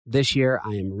This year,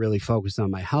 I am really focused on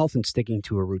my health and sticking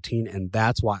to a routine, and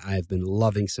that's why I've been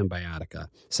loving Symbiotica.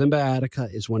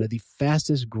 Symbiotica is one of the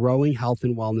fastest growing health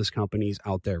and wellness companies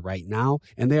out there right now,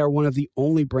 and they are one of the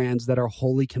only brands that are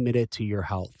wholly committed to your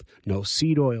health. No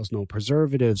seed oils, no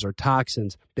preservatives or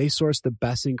toxins. They source the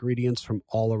best ingredients from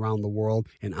all around the world,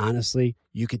 and honestly,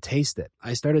 you could taste it.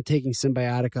 I started taking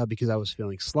Symbiotica because I was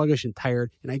feeling sluggish and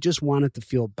tired, and I just wanted to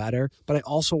feel better, but I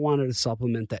also wanted a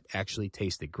supplement that actually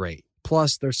tasted great.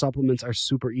 Plus, their supplements are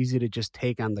super easy to just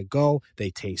take on the go. They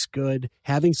taste good.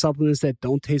 Having supplements that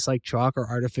don't taste like chalk or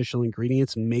artificial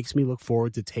ingredients makes me look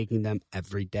forward to taking them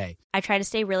every day. I try to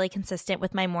stay really consistent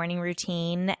with my morning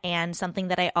routine, and something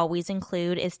that I always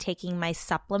include is taking my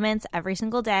supplements every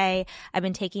single day. I've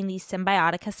been taking these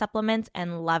Symbiotica supplements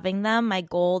and loving them. My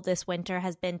goal this winter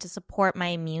has been to support my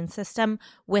immune system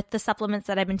with the supplements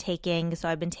that I've been taking. So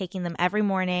I've been taking them every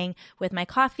morning with my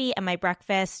coffee and my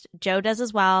breakfast. Joe does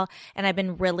as well. And I've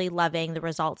been really loving the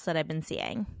results that I've been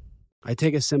seeing. I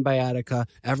take a Symbiotica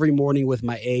every morning with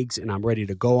my eggs, and I'm ready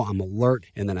to go. I'm alert,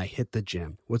 and then I hit the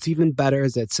gym. What's even better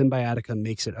is that Symbiotica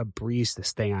makes it a breeze to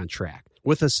stay on track.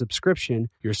 With a subscription,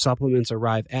 your supplements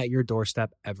arrive at your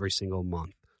doorstep every single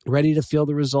month. Ready to feel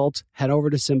the results? Head over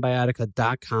to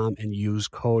Symbiotica.com and use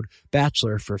code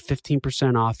BACHELOR for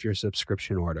 15% off your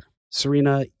subscription order.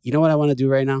 Serena, you know what I want to do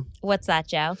right now? What's that,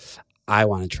 Joe? I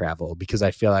want to travel because I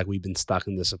feel like we've been stuck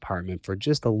in this apartment for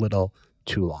just a little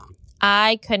too long.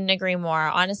 I couldn't agree more.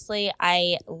 Honestly,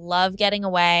 I love getting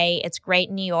away. It's great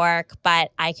in New York,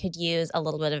 but I could use a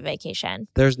little bit of vacation.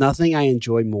 There's nothing I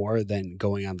enjoy more than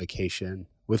going on vacation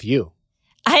with you.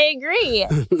 I agree.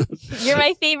 You're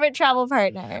my favorite travel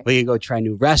partner. We can go try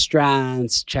new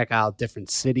restaurants, check out different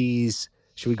cities.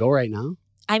 Should we go right now?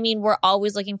 I mean, we're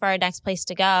always looking for our next place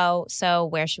to go. So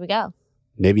where should we go?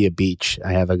 Maybe a beach.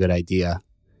 I have a good idea.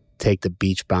 Take the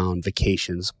Beachbound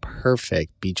Vacations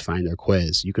Perfect Beach Finder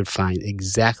quiz. You could find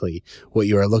exactly what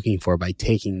you are looking for by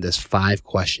taking this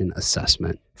 5-question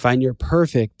assessment. Find your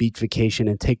perfect beach vacation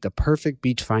and take the perfect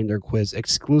Beach Finder quiz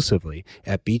exclusively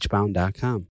at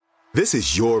beachbound.com. This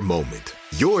is your moment,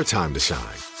 your time to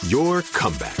shine, your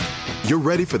comeback. You're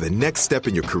ready for the next step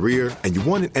in your career, and you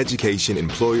want an education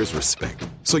employers respect.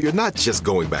 So you're not just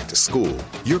going back to school,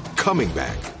 you're coming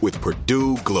back with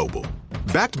Purdue Global.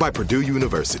 Backed by Purdue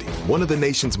University, one of the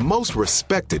nation's most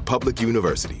respected public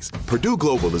universities, Purdue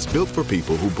Global is built for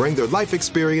people who bring their life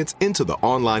experience into the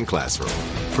online classroom.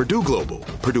 Purdue Global,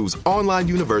 Purdue's online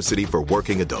university for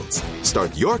working adults.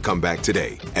 Start your comeback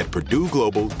today at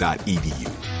purdueglobal.edu.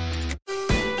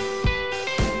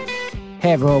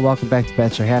 Hey everyone, welcome back to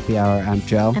Bachelor Happy Hour. I'm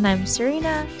Joe. And I'm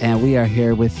Serena. And we are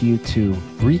here with you to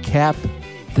recap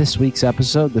this week's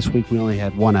episode. This week we only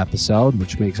had one episode,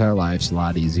 which makes our lives a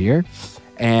lot easier.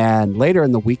 And later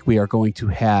in the week we are going to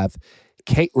have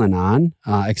Caitlin on.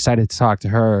 Excited to talk to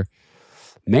her,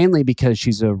 mainly because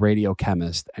she's a radio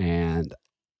chemist and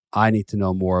I need to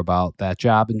know more about that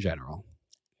job in general.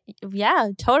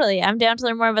 Yeah, totally. I'm down to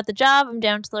learn more about the job. I'm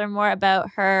down to learn more about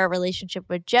her relationship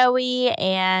with Joey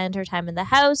and her time in the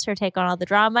house, her take on all the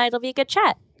drama. It'll be a good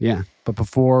chat. Yeah. But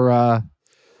before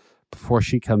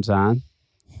she comes on,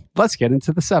 let's get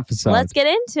into this episode. Let's get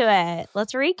into it.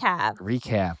 Let's recap.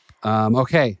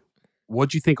 Okay.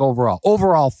 What'd you think overall?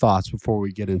 Overall thoughts before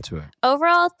we get into it.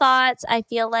 Overall thoughts, I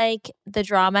feel like the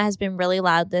drama has been really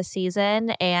loud this season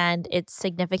and it's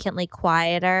significantly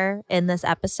quieter in this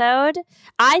episode.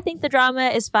 I think the drama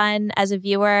is fun as a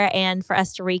viewer and for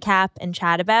us to recap and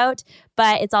chat about,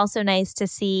 but it's also nice to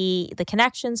see the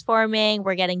connections forming.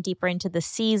 We're getting deeper into the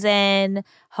season.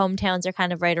 Hometowns are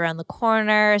kind of right around the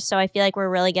corner. So I feel like we're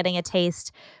really getting a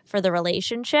taste for the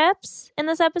relationships in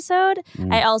this episode.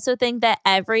 I also think that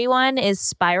everyone is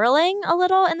spiraling a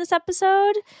little in this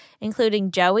episode,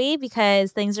 including Joey,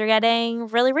 because things are getting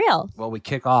really real. Well, we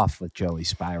kick off with Joey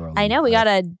spiraling. I know we got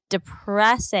a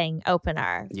depressing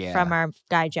opener from our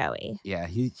guy Joey. Yeah,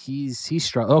 he's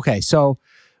strong. Okay, so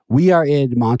we are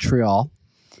in Montreal,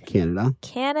 Canada.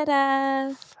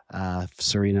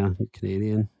 Serena,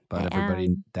 Canadian, but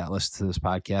everybody that listens to this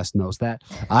podcast knows that.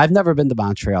 I've never been to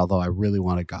Montreal, though. I really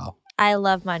want to go. I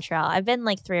love Montreal. I've been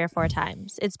like 3 or 4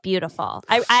 times. It's beautiful.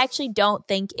 I actually don't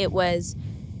think it was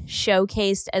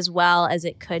showcased as well as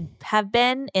it could have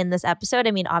been in this episode.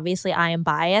 I mean, obviously I am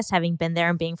biased having been there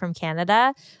and being from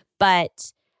Canada,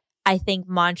 but I think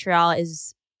Montreal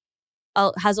has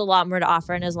a lot more to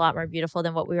offer and is a lot more beautiful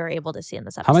than what we were able to see in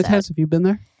this episode. How many times have you been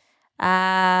there?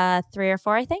 3 or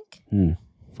 4, I think.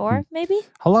 4, maybe.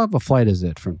 How long of a flight is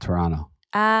it from Toronto?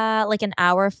 Like an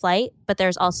hour flight, but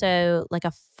there's also like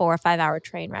a 4 or 5 hour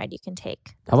train ride you can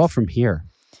take. How about from here?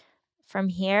 From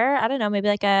here, I don't know, maybe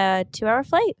like a 2 hour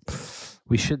flight.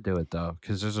 We should do it though,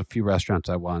 because there's a few restaurants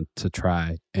I want to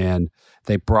try, and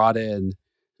they brought in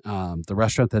the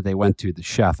restaurant that they went to. The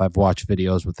chef, I've watched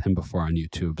videos with him before on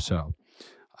YouTube, so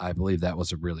I believe that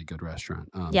was a really good restaurant.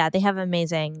 Yeah, they have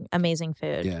amazing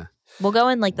food. Yeah, we'll go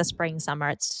in like the spring, summer.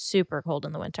 It's super cold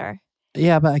in the winter.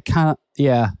 yeah, but I kind of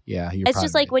yeah. It's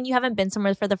just like when you haven't been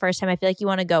somewhere for the first time. I feel like you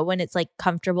want to go when it's like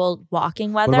comfortable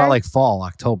walking weather. What about like fall,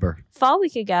 October? Fall, we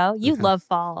could go. You love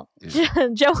fall. Yeah.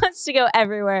 Joe wants to go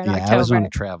everywhere in October. I always want to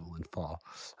travel in fall.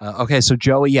 Okay, so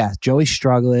Joey's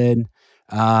struggling,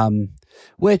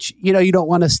 which, you don't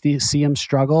want to see him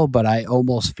struggle, but I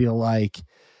almost feel like,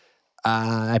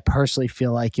 I personally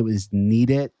feel like it was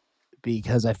needed,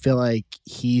 because I feel like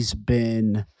he's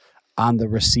been on the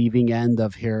receiving end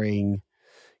of hearing,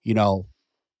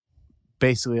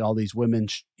 basically all these women,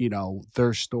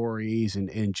 their stories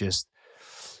and just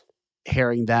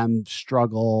hearing them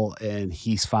struggle. And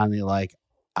he's finally like,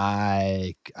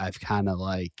 I've kind of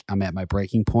like, I'm at my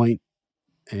breaking point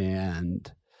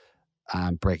and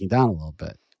I'm breaking down a little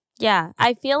bit. Yeah.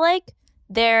 I feel like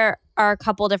there are a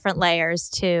couple different layers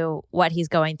to what he's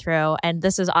going through. And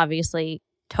this is obviously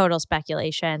total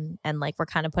speculation, and like we're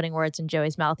kind of putting words in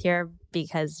Joey's mouth here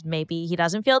because maybe he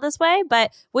doesn't feel this way, but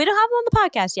we don't have him on the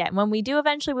podcast yet. And when we do,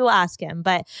 eventually we will ask him.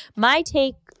 But my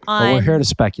take on... Well, we're here to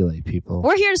speculate, people.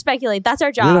 We're here to speculate. That's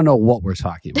our job. We don't know what we're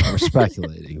talking about. We're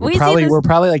speculating. We're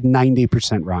probably like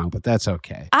 90% wrong, but that's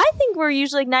okay. I think we're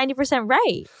usually like 90%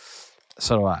 right.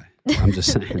 So do I. I'm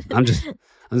just saying. I'm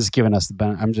just giving us the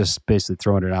benefit. I'm just basically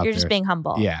throwing it out there. You're just being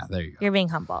humble. Yeah, there you go. You're being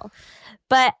humble.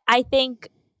 But I think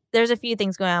there's a few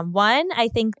things going on. One, I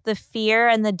think the fear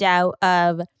and the doubt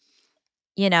of,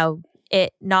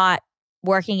 it not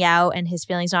working out and his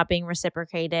feelings not being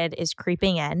reciprocated is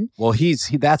creeping in. Well,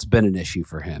 that's been an issue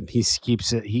for him. He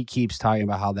keeps talking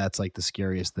about how that's like the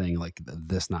scariest thing, like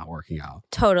this not working out.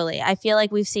 Totally. I feel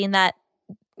like we've seen that,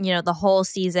 the whole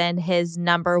season. His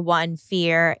number one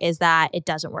fear is that it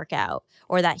doesn't work out,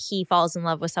 or that he falls in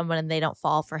love with someone and they don't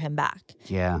fall for him back.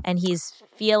 Yeah. And he's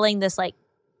feeling this like,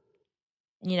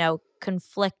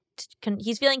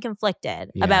 he's feeling conflicted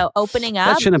about opening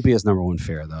up. That shouldn't be his number one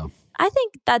fear, though. I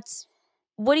think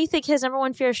what do you think his number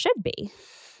one fear should be?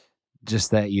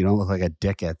 Just that you don't look like a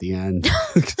dick at the end.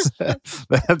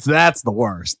 That's the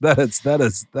worst. That is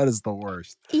the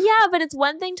worst. Yeah, but it's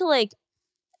one thing to like,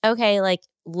 okay, like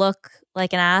look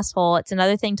like an asshole. It's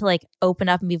another thing to like open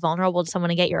up and be vulnerable to someone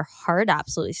and get your heart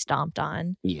absolutely stomped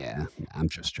on. Yeah, I'm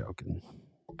just joking.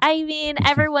 I mean,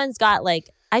 everyone's got like,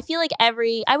 I feel like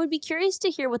I would be curious to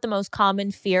hear what the most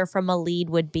common fear from a lead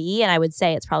would be. And I would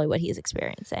say it's probably what he's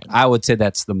experiencing. I would say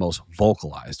that's the most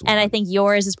vocalized one. And I think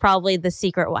yours is probably the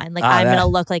secret one. Like, I'm going to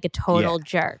look like a total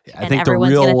jerk. I and think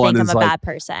everyone's going to think I'm a like, bad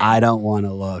person. I don't want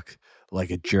to look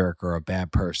like a jerk or a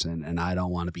bad person. And I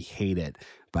don't want to be hated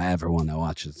by everyone that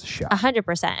watches the show.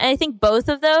 100%. And I think both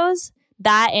of those,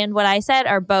 that and what I said,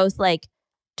 are both like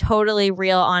totally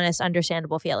real, honest,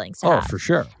 understandable feelings to have. For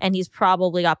sure. And he's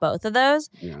probably got both of those.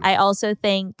 Yeah. I also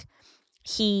think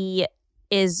seems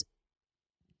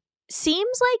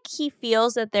like he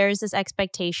feels that there's this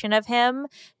expectation of him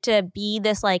to be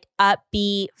this like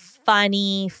upbeat,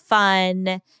 funny,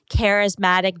 fun,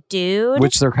 charismatic dude.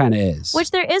 Which there kind of is.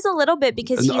 Which there is a little bit,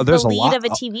 because he's the lead of a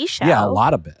TV show. Yeah, a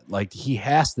lot of it. Like he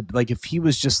has to, like if he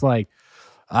was just like,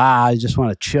 I just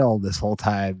want to chill this whole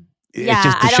time. Yeah,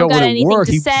 just, the I show don't got wouldn't anything work.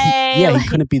 to say. He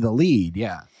couldn't be the lead.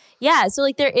 Yeah. Yeah, so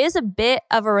like there is a bit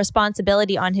of a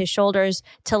responsibility on his shoulders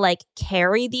to like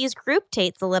carry these group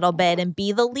dates a little bit and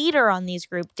be the leader on these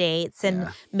group dates and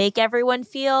make everyone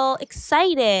feel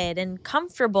excited and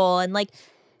comfortable. And like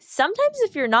sometimes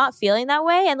if you're not feeling that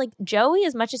way, and like Joey,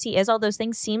 as much as he is all those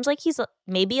things, seems like he's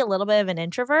maybe a little bit of an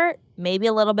introvert, maybe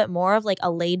a little bit more of like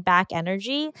a laid back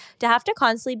energy, to have to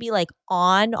constantly be like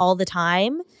on all the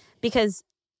time, because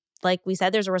like we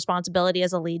said, there's a responsibility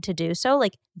as a lead to do so.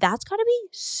 Like that's got to be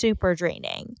super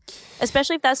draining,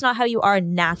 especially if that's not how you are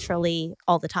naturally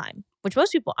all the time, which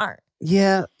most people aren't.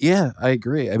 Yeah, I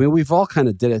agree. I mean, we've all kind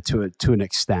of did it to an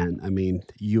extent. I mean,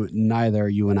 neither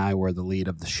you and I were the lead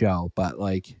of the show, but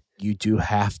like you do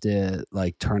have to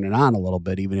like turn it on a little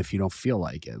bit, even if you don't feel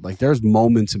like it. Like there's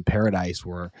moments in Paradise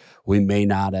where we may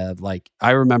not have, like, I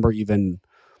remember even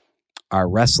our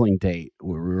wrestling date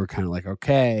where we were kind of like,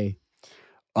 okay,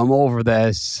 I'm over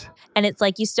this. And it's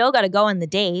like, you still got to go on the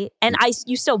date. And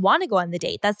you still want to go on the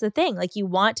date. That's the thing. Like, you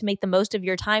want to make the most of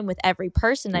your time with every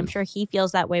person. I'm sure he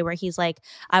feels that way, where he's like,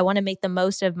 I want to make the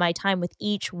most of my time with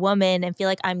each woman and feel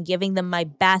like I'm giving them my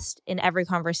best in every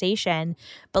conversation.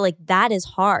 But like, that is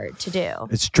hard to do.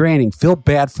 It's draining. Feel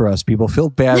bad for us, people. Feel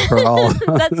bad for all.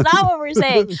 That's not what we're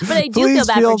saying. But I do feel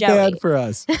bad for Joey. Bad for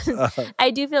us.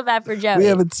 I do feel bad for Joey. We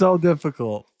have it so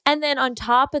difficult. And then on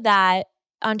top of that,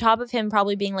 on top of him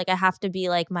probably being like, I have to be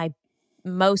like my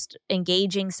most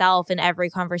engaging self in every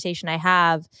conversation I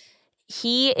have,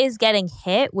 he is getting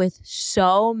hit with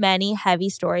so many heavy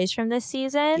stories from this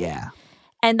season. Yeah.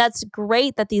 And that's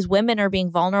great that these women are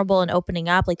being vulnerable and opening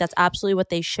up. Like, that's absolutely what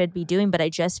they should be doing. But I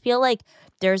just feel like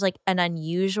there's like an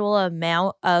unusual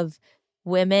amount of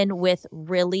women with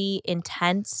really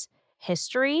intense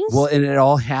histories. Well, and it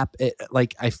all happened.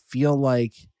 Like, I feel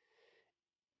like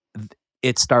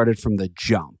it started from the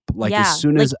jump. Like, as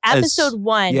soon as episode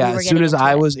 1, yeah, we were as soon as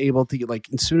I was able to get, like,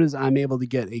 as soon as I'm able to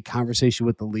get a conversation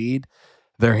with the lead,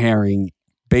 they're hearing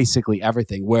basically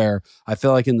everything. Where I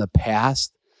feel like in the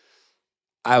past,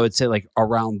 I would say like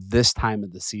around this time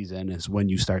of the season is when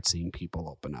you start seeing people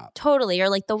open up. Totally, or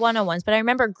like the one-on-ones. But I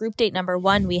remember group date number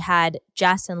 1, we had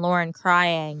Jess and Lauren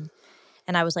crying,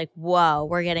 and I was like, whoa,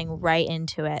 we're getting right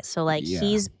into it. So like,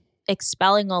 he's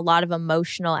expelling a lot of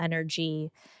emotional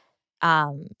energy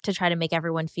to try to make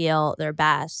everyone feel their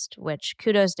best, which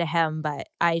kudos to him. But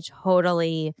I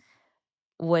totally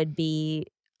would be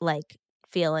like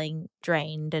feeling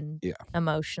drained and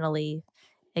emotionally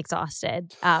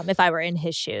exhausted if I were in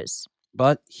his shoes.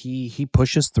 But he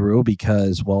pushes through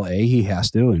because, well, A, he has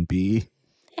to, and B,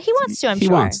 he wants to, I'm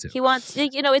sure. He wants,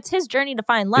 you know, it's his journey to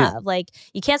find love. Yeah. Like,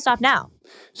 you can't stop now.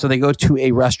 So they go to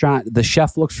a restaurant. The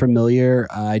chef looks familiar.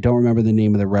 I don't remember the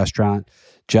name of the restaurant.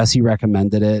 Jesse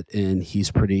recommended it, and he's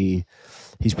pretty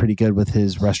good with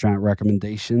his restaurant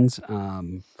recommendations.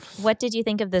 What did you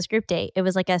think of this group date? It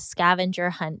was like a scavenger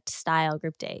hunt style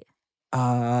group date.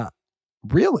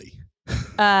 Really?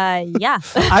 Yeah.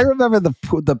 I remember the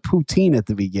poutine at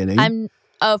the beginning.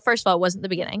 First of all, it wasn't the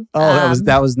beginning. Oh,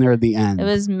 that was near the end. It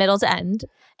was middle to end.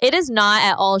 It is not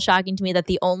at all shocking to me that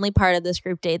the only part of this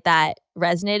group date that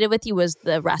resonated with you was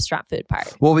the restaurant food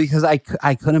part. Well, because I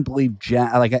couldn't believe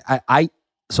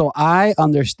So I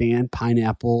understand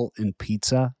pineapple in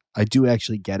pizza. I do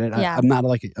actually get it. Yeah. I'm not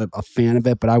like a fan of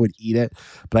it, but I would eat it.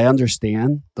 But I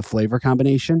understand the flavor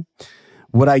combination.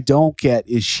 What I don't get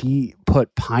is she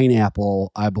put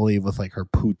pineapple, I believe, with like her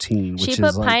poutine. Which she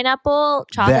put like pineapple,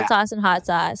 chocolate sauce, and hot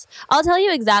sauce. I'll tell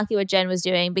you exactly what Jen was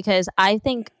doing, because I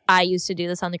think I used to do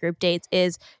this on the group dates.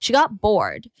 Is she got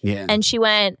bored, and she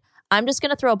went, I'm just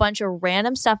going to throw a bunch of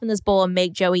random stuff in this bowl and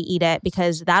make Joey eat it,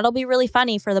 because that'll be really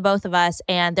funny for the both of us.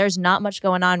 And there's not much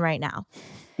going on right now.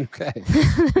 Okay.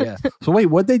 Yeah. So wait,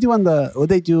 what'd they do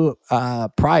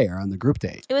prior on the group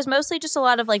date? It was mostly just a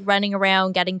lot of like running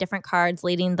around, getting different cards,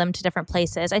 leading them to different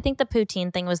places. I think the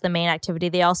poutine thing was the main activity.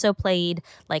 They also played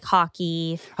like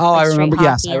hockey. Oh, like I remember.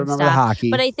 Yes, I remember the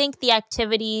hockey. But I think the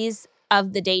activities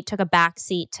of the date took a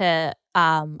backseat to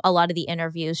a lot of the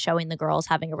interviews showing the girls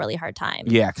having a really hard time.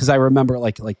 Yeah, because I remember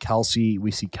like Kelsey. We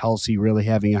see Kelsey really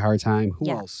having a hard time. Who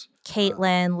else?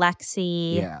 Caitlin,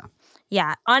 Lexi. Yeah.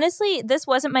 Yeah. Honestly, this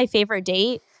wasn't my favorite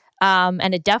date.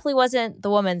 And it definitely wasn't the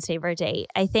woman's favorite date.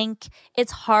 I think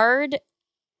it's hard.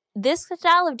 This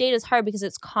style of date is hard because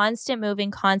it's constant moving,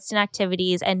 constant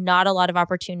activities, and not a lot of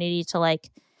opportunity to like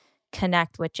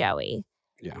connect with Joey.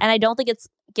 Yeah. And I don't think it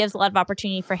gives a lot of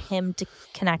opportunity for him to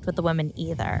connect with the women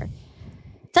either.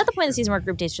 It's at the point in the season where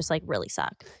group dates just like really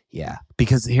suck. Yeah.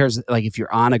 Because here's like, if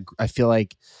you're on I feel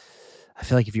like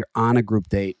if you're on a group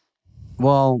date,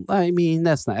 well, I mean,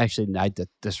 that's not actually, I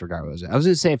disregard what I was going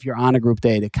to say. If you're on a group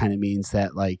date, it kind of means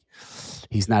that like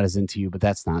he's not as into you, but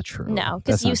that's not true. No,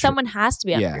 because someone has to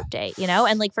be on a group date, you know?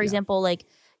 And like, for example, like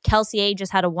Kelsey A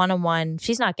just had a one-on-one.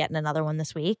 She's not getting another one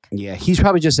this week. Yeah, he's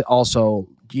probably just also,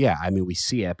 I mean, we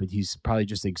see it, but he's probably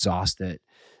just exhausted.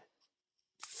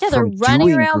 Yeah, they're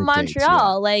running around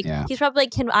Montreal. He's probably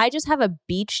like, can I just have a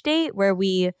beach date where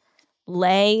we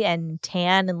lay and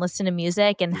tan and listen to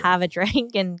music and have a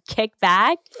drink and kick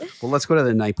back? Well, let's go to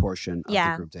the night portion of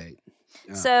the group date.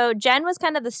 So Jen was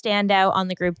kind of the standout on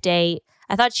the group date.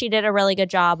 I thought she did a really good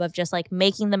job of just like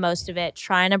making the most of it,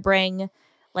 trying to bring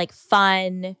like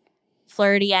fun,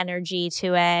 flirty energy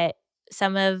to it.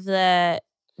 Some of the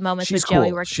moments with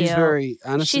Joey were cute. She's very,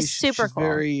 honestly, she's super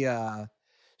cool.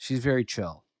 She's very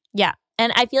chill. Yeah.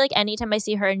 And I feel like anytime I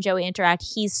see her and Joey interact,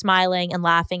 he's smiling and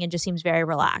laughing and just seems very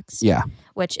relaxed. Yeah.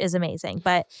 Which is amazing.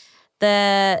 But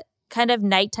the kind of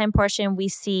nighttime portion, we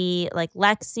see like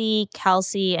Lexi,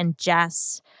 Kelsey, and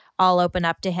Jess all open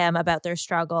up to him about their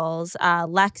struggles.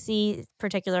 Lexi,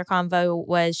 particular convo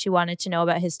was she wanted to know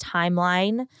about his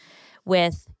timeline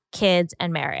with kids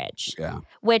and marriage. Yeah.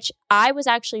 Which I was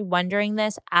actually wondering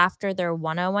this after their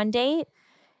one-on-one date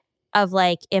of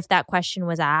like if that question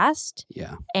was asked.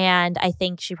 Yeah. And I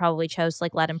think she probably chose to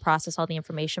like let him process all the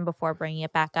information before bringing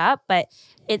it back up. But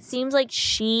it seems like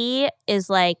she is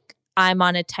like, I'm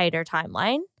on a tighter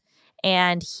timeline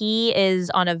and he is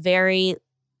on a very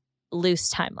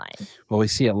loose timeline. Well, we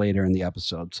see it later in the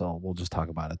episode, so we'll just talk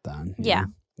about it then. Yeah.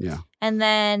 Yeah. And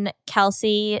then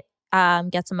Kelsey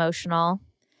gets emotional.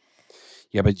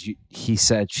 Yeah, but she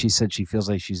said she feels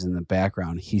like she's in the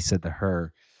background. He said to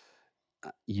her,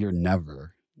 "You're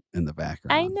never in the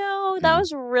background." I know. That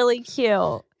was really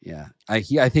cute. Yeah. I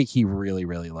think he really,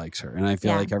 really likes her. And I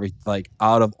feel Yeah. like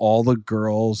out of all the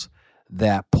girls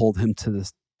that pulled him to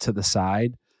the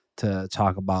side to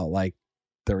talk about like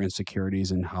their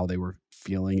insecurities and how they were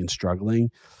feeling and struggling,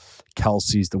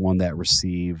 Kelsey's the one that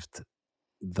received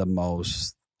the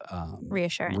most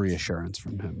reassurance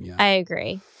from him. Yeah. I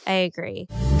agree.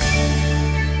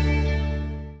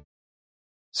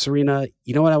 Serena,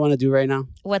 you know what I want to do right now?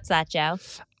 What's that, Joe?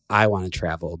 I want to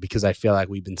travel because I feel like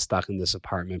we've been stuck in this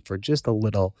apartment for just a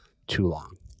little too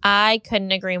long. I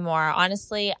couldn't agree more.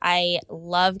 Honestly, I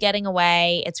love getting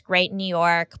away. It's great in New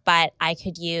York, but I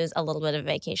could use a little bit of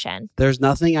vacation. There's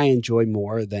nothing I enjoy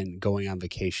more than going on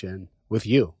vacation with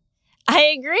you.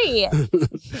 I agree.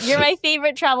 You're my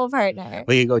favorite travel partner.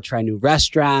 We can go try new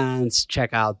restaurants, check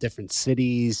out different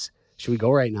cities. Should we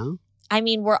go right now? I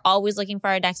mean, we're always looking for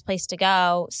our next place to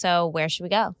go. So where should we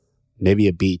go? Maybe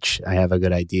a beach. I have a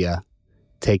good idea.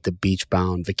 Take the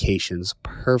Beachbound Vacations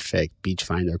Perfect Beach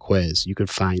Finder quiz. You can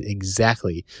find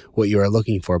exactly what you are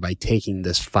looking for by taking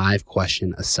this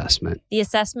 5-question assessment. The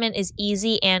assessment is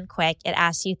easy and quick. It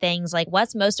asks you things like,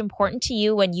 what's most important to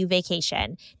you when you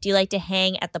vacation? Do you like to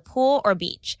hang at the pool or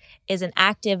beach? Is an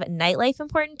active nightlife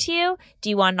important to you? Do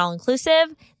you want an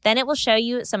all-inclusive? Then it will show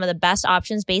you some of the best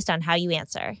options based on how you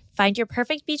answer. Find your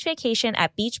perfect beach vacation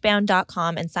at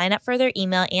beachbound.com and sign up for their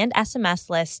email and SMS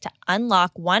list to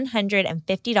unlock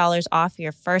 $150 off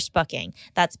your first booking.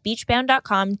 That's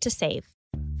beachbound.com to save.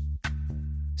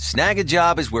 Snag a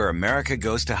Job is where America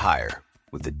goes to hire,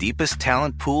 with the deepest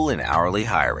talent pool in hourly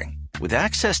hiring. With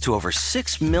access to over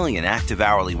 6 million active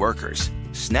hourly workers,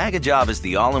 Snag a Job is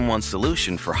the all-in-one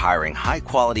solution for hiring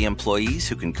high-quality employees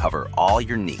who can cover all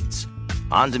your needs.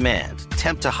 On demand,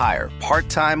 temp to hire,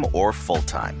 part-time or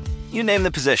full-time. You name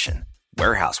the position.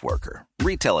 Warehouse worker,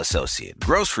 retail associate,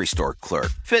 grocery store clerk,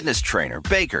 fitness trainer,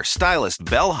 baker, stylist,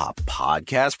 bellhop,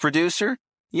 podcast producer.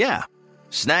 Yeah,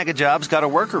 Snag a Job's got a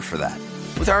worker for that.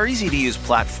 With our easy-to-use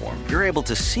platform, you're able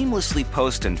to seamlessly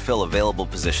post and fill available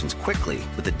positions quickly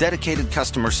with a dedicated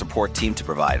customer support team to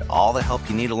provide all the help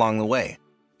you need along the way.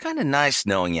 Kind of nice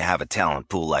knowing you have a talent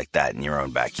pool like that in your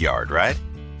own backyard, right?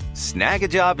 Snag a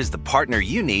Job is the partner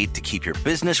you need to keep your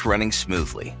business running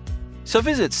smoothly. So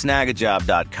visit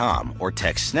snagajob.com or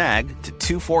text snag to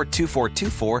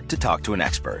 242424 to talk to an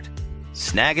expert.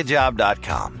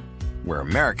 Snagajob.com, where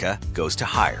America goes to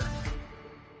hire.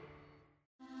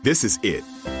 This is it.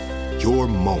 Your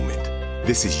moment.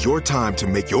 This is your time to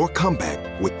make your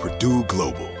comeback with Purdue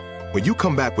Global. When you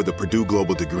come back with a Purdue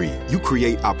Global degree, you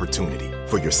create opportunity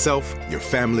for yourself, your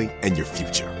family, and your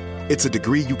future. It's a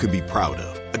degree you can be proud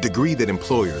of, a degree that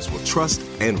employers will trust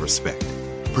and respect.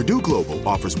 Purdue Global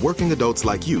offers working adults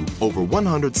like you over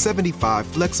 175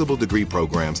 flexible degree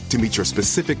programs to meet your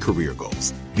specific career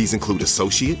goals. These include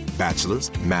associate,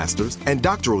 bachelor's, master's, and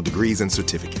doctoral degrees and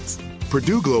certificates.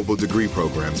 Purdue Global degree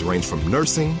programs range from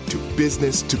nursing to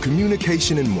business to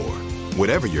communication and more.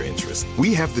 Whatever your interest,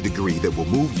 we have the degree that will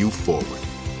move you forward.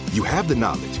 You have the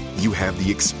knowledge, you have the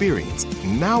experience.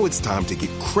 Now it's time to get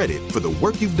credit for the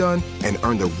work you've done and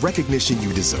earn the recognition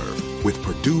you deserve with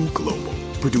Purdue Global,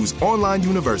 Purdue's online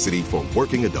university for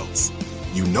working adults.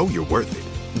 You know you're worth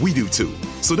it. We do too.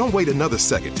 So don't wait another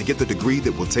second to get the degree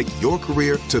that will take your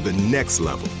career to the next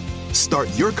level. Start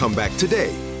your comeback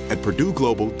today at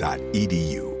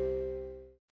purdueglobal.edu.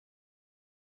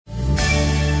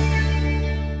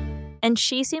 And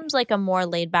she seems like a more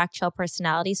laid-back, chill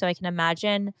personality, so I can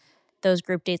imagine those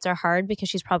group dates are hard because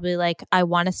she's probably like, I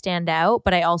want to stand out,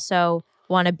 but I also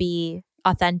want to be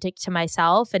authentic to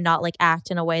myself and not like act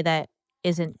in a way that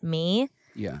isn't me.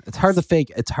 Yeah, it's hard to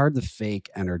fake. It's hard to fake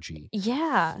energy.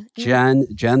 Yeah.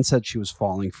 Jen said she was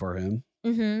falling for him.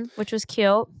 Mm-hmm, which was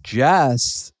cute.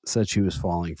 Jess said she was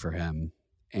falling for him,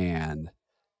 and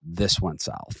this went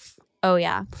south. Oh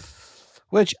yeah.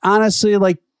 Which honestly,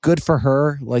 like, good for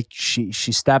her. Like she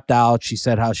stepped out. She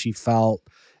said how she felt.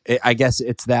 I guess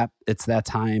it's that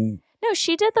time. No, know,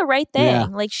 she did the right thing. Yeah.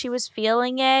 Like, she was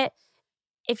feeling it.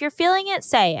 If you're feeling it,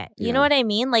 say it. You Yeah. know what I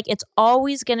mean? Like, it's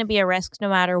always going to be a risk no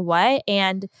matter what.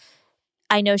 And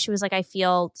I know she was like, I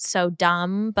feel so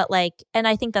dumb, but like, and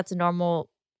I think that's a normal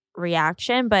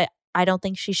reaction, but I don't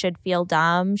think she should feel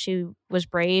dumb. She was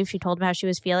brave. She told him how she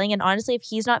was feeling. And honestly, if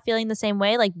he's not feeling the same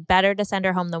way, like, better to send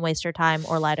her home than waste her time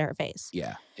or lie to her face.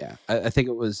 Yeah. I think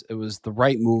it was the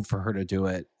right move for her to do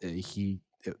it.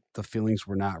 The feelings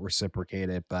were not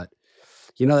reciprocated, but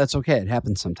you know, that's okay. It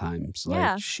happens sometimes.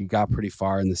 Yeah. Like, she got pretty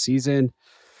far in the season,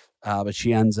 but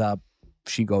she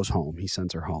goes home. He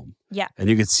sends her home. Yeah. And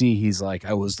you could see he's like,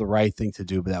 I was the right thing to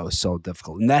do, but that was so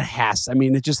difficult. And that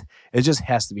it just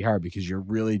has to be hard because you're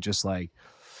really just like,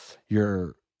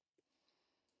 you're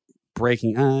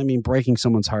breaking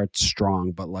someone's heart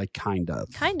strong, but like kind of.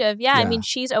 Yeah. I mean,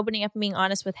 she's opening up and being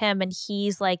honest with him, and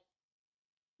he's like,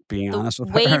 being honest with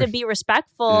her. The way to be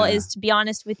respectful is to be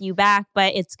honest with you back,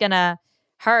 but it's gonna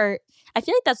hurt. I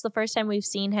feel like that's the first time we've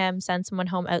seen him send someone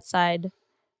home outside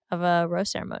of a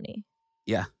rose ceremony.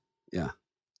 Yeah.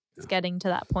 It's getting to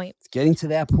that point.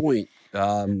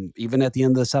 Even at the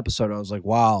end of this episode, I was like,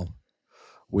 wow,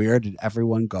 where did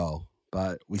everyone go?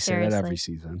 But we say that every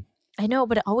season. I know,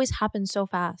 but it always happens so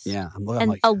fast. Yeah.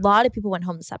 And a lot of people went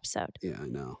home this episode. Yeah, I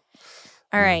know.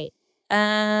 All right.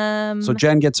 So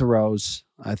Jen gets a rose.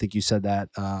 I think you said that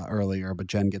earlier, but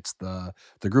Jen gets the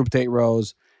group date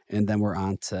rose, and then we're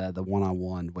on to the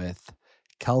one-on-one with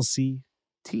Kelsey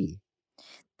T.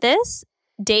 This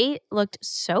date looked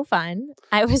so fun.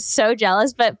 I was so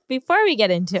jealous, but before we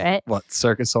get into it, what,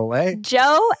 Cirque du Soleil?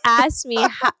 Joe asked me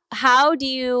how do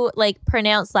you like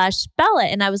pronounce / spell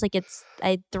it, and I was like, it's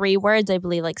 3 words, I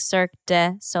believe, like Cirque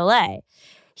du Soleil.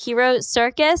 He wrote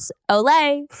Circus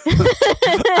Olay.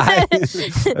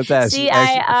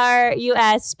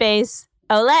 CIRUS space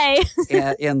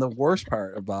Olay. And the worst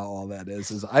part about all that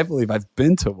is I believe I've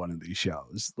been to one of these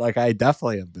shows. Like, I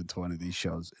definitely have been to one of these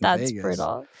shows in That's Vegas.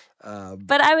 brutal.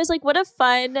 But I was like, what a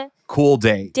fun cool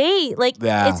date. Like,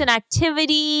 it's an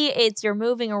activity. You're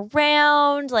moving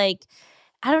around. Like,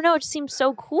 I don't know. It just seems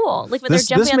so cool. Like, when they're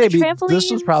jumping on the trampoline. This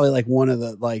was probably like one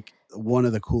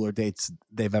of the cooler dates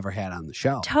they've ever had on the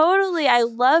show. Totally. I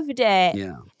loved it.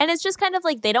 Yeah. And it's just kind of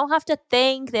like, they don't have to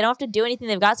think. They don't have to do anything.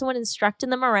 They've got someone instructing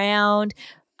them around.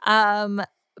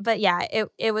 But yeah,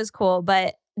 it was cool.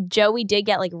 But Joey did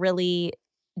get like really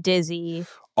dizzy.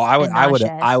 Oh,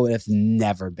 I would have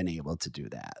never been able to do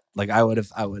that. Like, I would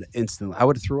have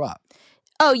threw up.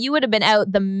 Oh, you would have been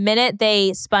out the minute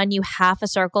they spun you half a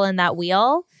circle in that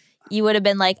wheel. You would have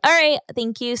been like, all right,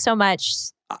 thank you so much.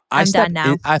 I'm done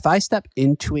now. If I step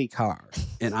into a car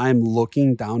and I'm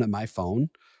looking down at my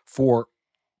phone for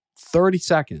 30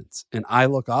 seconds and I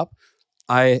look up,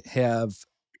 I have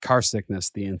car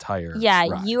sickness the entire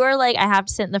ride. You are like, I have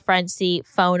to sit in the front seat,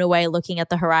 phone away, looking at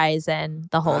the horizon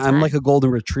the whole time. I'm like a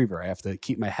golden retrover. I have to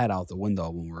keep my head out the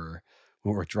window when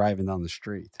we're driving down the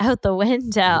street. Out the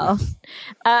window.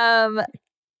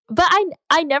 But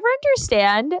I never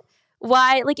understand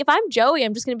why, like, if I'm Joey,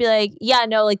 I'm just going to be like, yeah,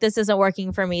 no, like, this isn't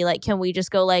working for me. Like, can we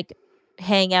just go, like,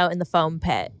 hang out in the foam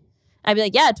pit? I'd be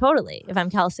like, yeah, totally, if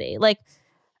I'm Kelsey. Like,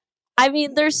 I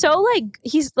mean, they're so, like,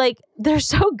 they're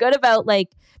so good about, like,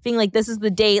 being like, this is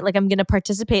the date, like, I'm going to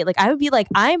participate. Like, I would be like,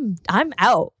 I'm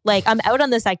out. Like, I'm out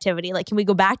on this activity. Like, can we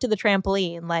go back to the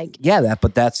trampoline? Like, yeah, that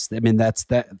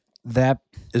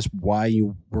is why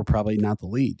you were probably not the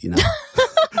lead, you know?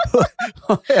 What?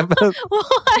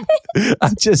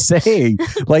 I'm just saying,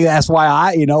 like, that's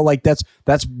why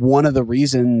that's one of the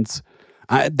reasons.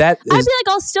 I'd be like,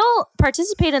 I'll still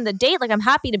participate in the date. Like, I'm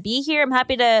happy to be here. I'm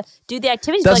happy to do the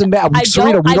activities. Doesn't matter.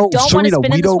 Serena, we don't want to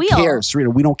spin in this wheel. Care. Serena,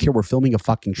 we don't care. We're filming a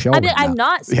fucking show. I'd be like, I'm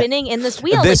not spinning in this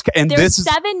wheel. There's 7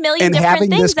 million different things. And having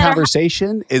this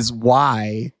conversation is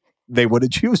why they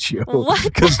wouldn't choose you.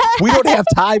 Because we don't have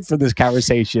time for this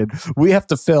conversation. We have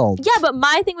to film. Yeah, but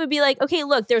my thing would be like, okay,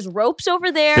 look, there's ropes over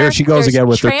there. There she goes again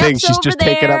with her thing. She's just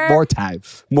taking up more time.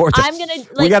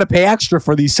 We got to pay extra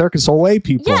for these Cirque du Soleil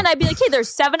people. Yeah, and I'd be like, hey, there's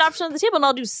 7 options on the table, and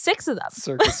I'll do 6 of them.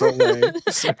 Cirque du Soleil.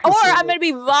 I'm going to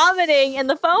be vomiting in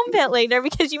the foam pit later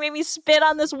because you made me spit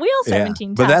on this wheel 17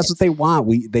 times. But that's what they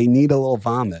want. They need a little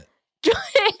vomit. We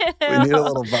need a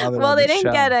little vomit. Well, they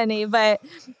didn't get any, but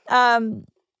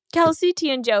Kelsey T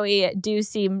and Joey do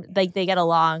seem like they get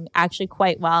along actually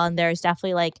quite well, and there's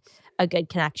definitely like a good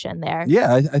connection there.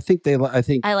 Yeah, I think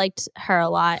I liked her a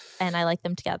lot, and I like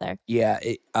them together. Yeah,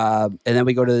 and then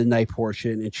we go to the night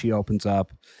portion, and she opens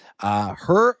up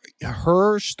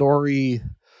her story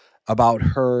about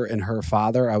her and her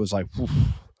father. I was like,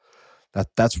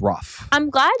 that's rough. I'm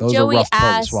glad Those Joey are rough pills to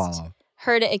asked swallow.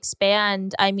 her to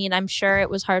expand. I mean, I'm sure it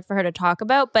was hard for her to talk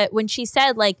about, but when she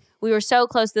said, like, we were so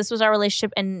close. This was our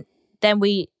relationship. And then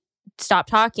we stopped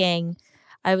talking.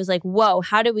 I was like, whoa,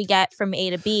 how did we get from A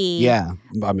to B? Yeah.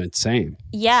 I mean, same.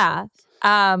 Yeah.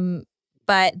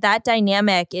 But that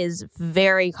dynamic is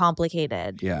very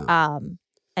complicated. Yeah.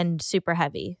 And super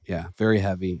heavy. Yeah. Very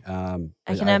heavy. I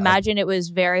can imagine it was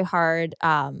very hard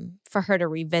for her to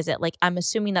revisit. Like, I'm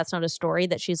assuming that's not a story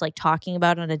that she's like talking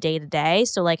about on a day-to-day.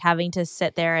 So like having to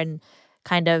sit there and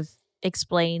kind of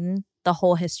explain the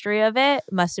whole history of it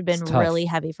must have been really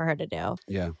heavy for her to do.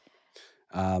 Yeah.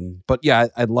 But yeah,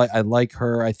 I like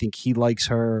her. I think he likes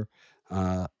her.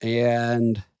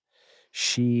 And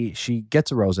she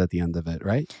gets a rose at the end of it,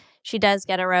 right? She does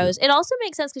get a rose. It also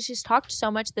makes sense because she's talked so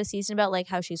much this season about like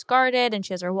how she's guarded and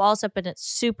she has her walls up and it's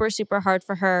super, super hard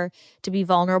for her to be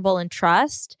vulnerable and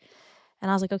trust.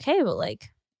 And I was like, okay, but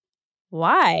like,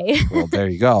 why? Well, there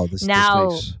you go. This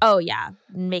makes,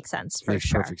 makes sense for makes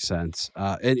sure. perfect sense.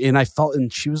 And I felt,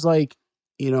 and she was like,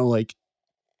 like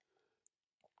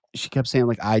she kept saying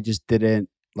like, I just didn't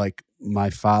like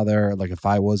my father. Like if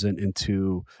I wasn't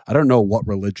into, I don't know what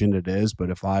religion it is,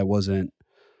 but if I wasn't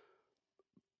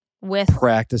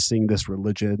practicing this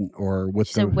religion or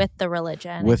with the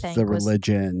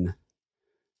religion,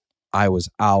 I was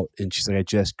out. And she's like, I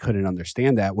just couldn't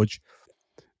understand that, which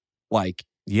like,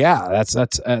 yeah, that's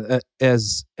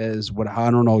as what,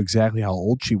 I don't know exactly how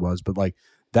old she was, but like,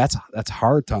 that's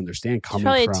hard to understand coming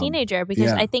from. She's probably a teenager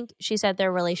because I think she said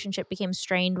their relationship became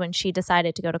strained when she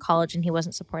decided to go to college and he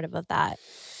wasn't supportive of that.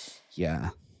 Yeah.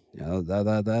 Yeah.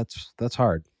 That's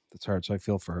hard. That's hard. So I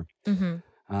feel for her.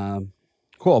 Mm-hmm.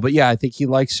 Cool. But yeah, I think he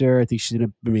likes her. I think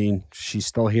she's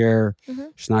still here. Mm-hmm.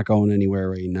 She's not going anywhere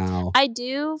right now. I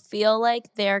do feel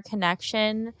like their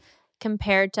connection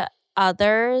compared to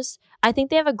others, I think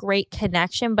they have a great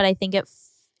connection, but I think it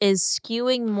is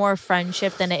skewing more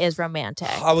friendship than it is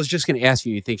romantic. I was just going to ask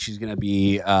you, you think she's going to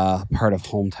be part of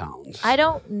Hometowns? I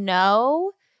don't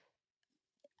know.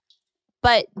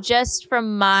 But just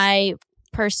from my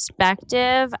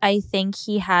perspective, I think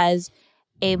he has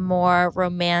a more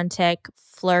romantic,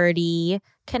 flirty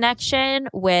connection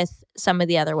with some of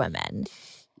the other women.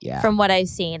 Yeah. From what I've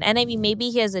seen. And I mean,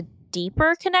 maybe he has a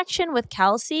deeper connection with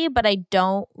Kelsey, but I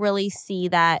don't really see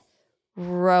that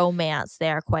romance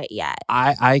there quite yet.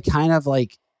 I kind of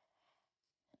like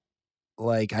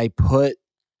I put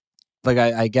like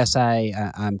I guess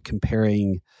I'm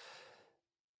comparing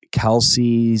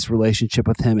Kelsey's relationship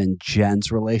with him and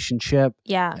Jen's relationship.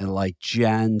 Yeah. And like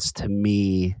Jen's to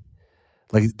me,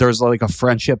 like there's like a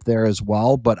friendship there as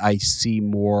well, but I see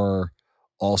more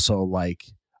also like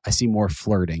I see more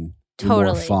flirting.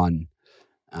 Totally. More fun.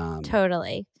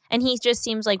 Totally. And he just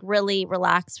seems like really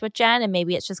relaxed with Jen, and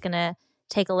maybe it's just going to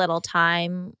take a little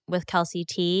time with Kelsey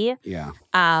T. Yeah.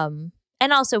 And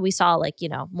also we saw like,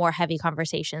 more heavy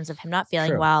conversations of him not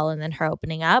feeling well and then her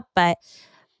opening up. But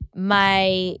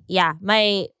my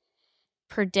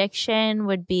prediction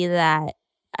would be that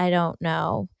I don't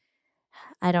know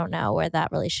where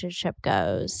that relationship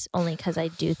goes, only because I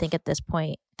do think at this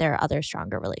point there are other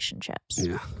stronger relationships.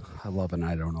 Yeah. I love an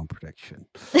I don't know prediction.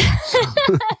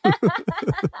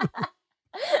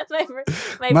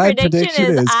 My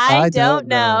prediction is I don't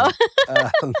know.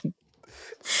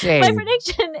 My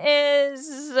prediction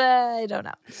is I don't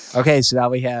know. Okay, so now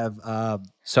we have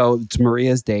so it's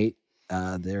Maria's date.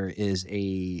 There is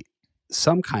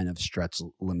some kind of stretch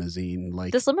limousine.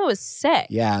 Like this limo is sick.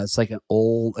 Yeah, it's like an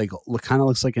old, kind of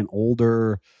looks like an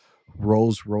older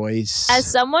Rolls Royce. As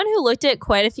someone who looked at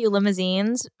quite a few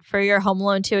limousines for your Home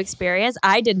Alone 2 experience,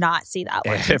 I did not see that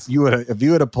one. If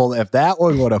that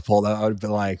one would have pulled out, I would be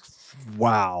like,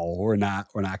 wow, we're not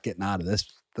getting out of this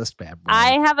bad boy.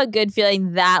 I have a good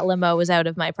feeling that limo was out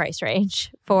of my price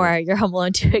range for your Home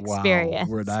Alone 2 experience.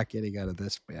 Wow, we're not getting out of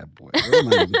this bad boy. What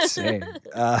am I even saying?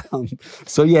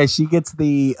 So yeah, she gets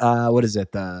the what is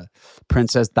it? The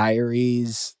Princess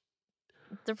Diaries.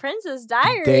 The Princess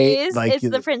Diaries. Date, like, it's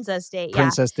the Princess date.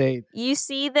 Princess date. You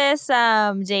see this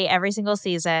date every single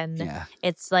season. Yeah.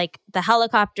 It's like the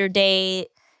helicopter date.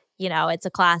 It's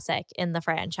a classic in the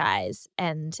franchise.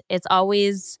 And it's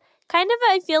always kind of,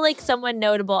 I feel like someone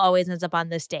notable always ends up on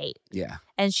this date. Yeah.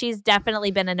 And she's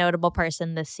definitely been a notable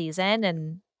person this season.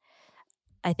 And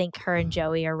I think her and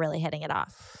Joey are really hitting it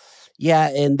off. Yeah.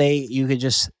 And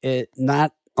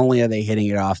not only are they hitting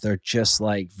it off, they're just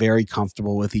like very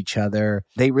comfortable with each other.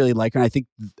 They really like her. And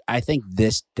I think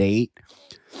this date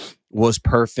was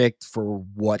perfect for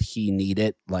what he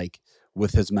needed, like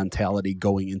with his mentality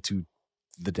going into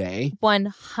the day.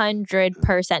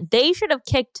 100%. They should have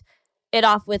kicked it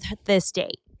off with this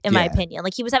date. in my opinion.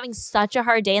 Like, he was having such a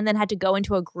hard day and then had to go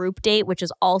into a group date, which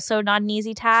is also not an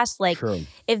easy task. Like, True.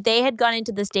 If they had gone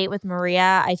into this date with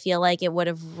Maria, I feel like it would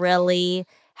have really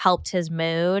helped his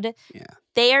mood. Yeah.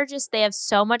 They have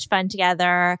so much fun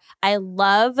together. I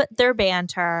love their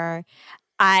banter.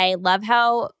 I love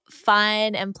how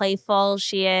fun and playful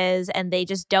she is, and they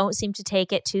just don't seem to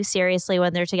take it too seriously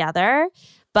when they're together,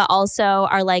 but also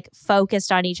are like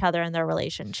focused on each other in their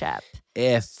relationship.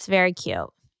 It's very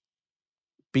cute.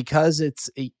 Because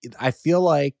I feel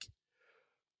like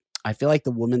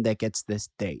the woman that gets this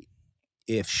date,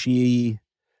 if she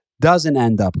doesn't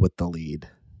end up with the lead,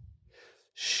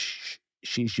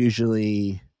 she's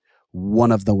usually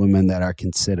one of the women that are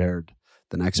considered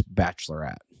the next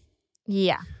bachelorette.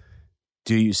 Yeah.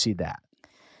 Do you see that?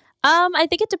 I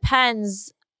think it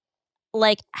depends,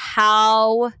 like,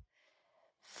 how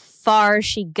far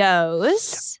she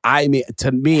goes. I mean,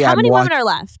 to me, how many women are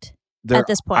left at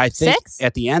this point? I think 6?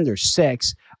 At the end, there's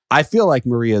 6. I feel like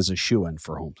Maria's a shoo-in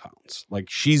for hometowns. Like,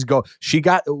 she got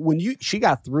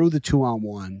through the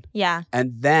 2-on-1, yeah,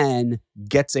 and then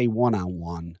gets a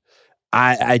 1-on-1.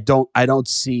 I don't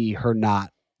see her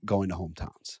not going to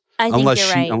hometowns. I think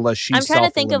you're right. Unless she's I'm trying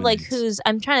to think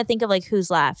of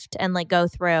who's left and like go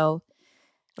through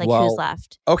who's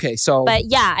left. Okay, so but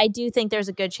yeah, I do think there's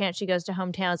a good chance she goes to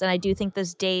hometowns, and I do think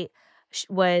this date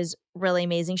was really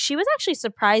amazing. She was actually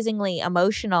surprisingly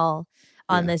emotional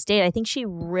on this date. I think she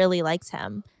really likes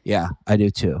him. Yeah, I do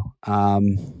too.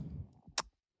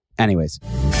 Anyways.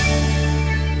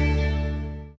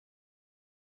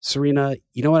 Serena,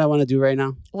 you know what I want to do right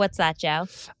now? What's that, Joe?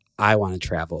 I want to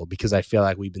travel because I feel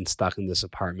like we've been stuck in this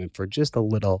apartment for just a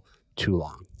little too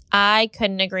long. I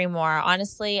couldn't agree more.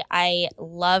 Honestly, I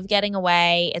love getting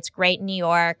away. It's great in New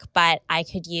York, but I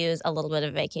could use a little bit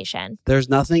of vacation. There's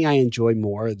nothing I enjoy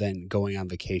more than going on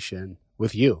vacation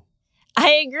with you.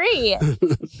 I agree.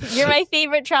 You're my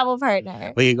favorite travel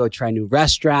partner. We can go try new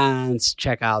restaurants,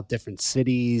 check out different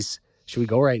cities. Should we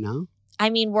go right now? I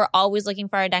mean, we're always looking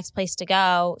for our next place to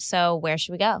go. So where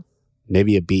should we go?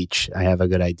 Maybe a beach. I have a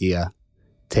good idea.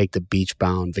 Take the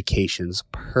Beachbound Vacations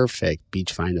Perfect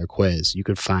Beach Finder quiz. You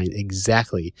could find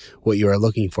exactly what you are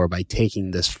looking for by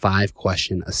taking this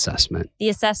 5-question assessment. The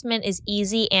assessment is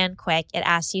easy and quick. It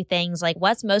asks you things like,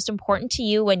 what's most important to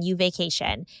you when you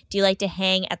vacation? Do you like to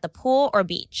hang at the pool or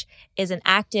beach? Is an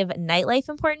active nightlife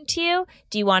important to you?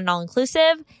 Do you want an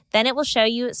all-inclusive? Then it will show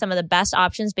you some of the best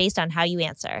options based on how you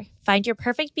answer. Find your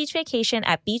perfect beach vacation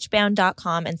at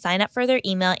beachbound.com and sign up for their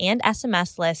email and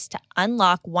SMS list to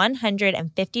unlock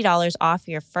 $150 off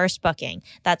your first booking.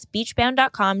 That's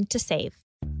beachbound.com to save.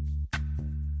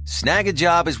 Snag a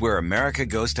Job is where America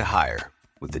goes to hire,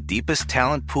 with the deepest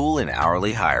talent pool in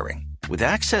hourly hiring. With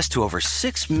access to over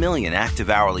 6 million active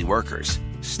hourly workers,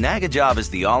 Snag a Job is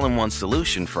the all-in-one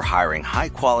solution for hiring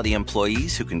high-quality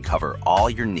employees who can cover all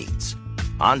your needs.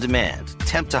 On demand,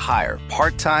 temp to hire,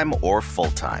 part-time or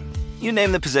full-time. You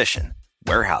name the position.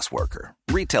 Warehouse worker,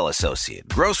 retail associate,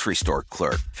 grocery store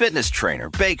clerk, fitness trainer,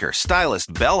 baker,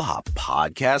 stylist, bellhop,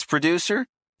 podcast producer.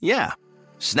 Yeah,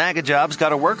 Snag a Job's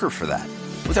got a worker for that.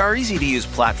 With our easy-to-use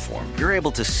platform, you're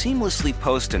able to seamlessly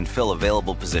post and fill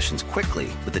available positions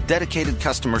quickly with a dedicated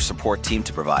customer support team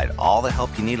to provide all the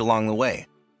help you need along the way.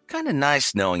 Kind of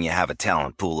nice knowing you have a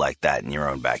talent pool like that in your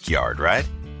own backyard, right?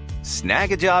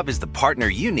 Snag a Job is the partner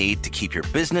you need to keep your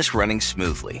business running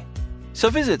smoothly. So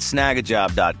visit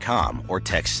snagajob.com or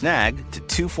text snag to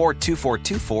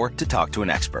 242424 to talk to an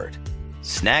expert.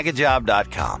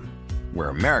 Snagajob.com, where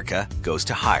America goes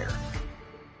to hire.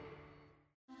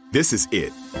 This is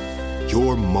it.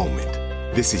 Your moment.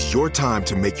 This is your time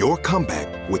to make your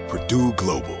comeback with Purdue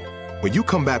Global. When you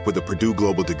come back with a Purdue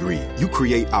Global degree, you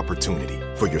create opportunity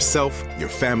for yourself, your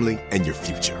family, and your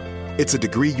future. It's a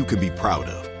degree you can be proud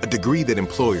of, a degree that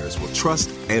employers will trust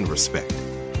and respect.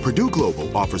 Purdue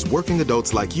Global offers working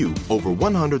adults like you over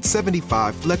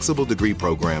 175 flexible degree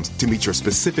programs to meet your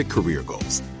specific career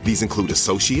goals. These include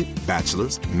associate,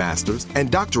 bachelor's, master's,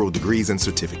 and doctoral degrees and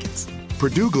certificates.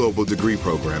 Purdue Global degree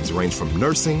programs range from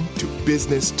nursing to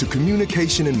business to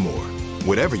communication and more.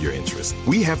 Whatever your interest,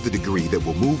 we have the degree that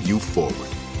will move you forward.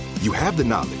 You have the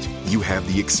knowledge, you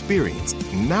have the experience.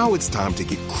 Now it's time to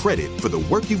get credit for the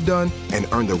work you've done and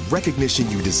earn the recognition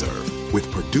you deserve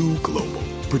with Purdue Global,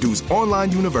 Purdue's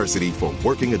online university for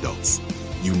working adults.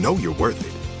 You know you're worth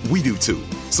it. We do too.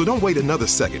 So don't wait another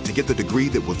second to get the degree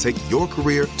that will take your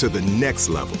career to the next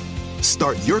level.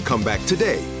 Start your comeback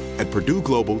today at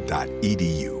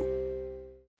purdueglobal.edu.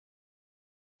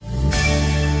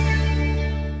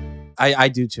 I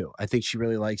do too. I think she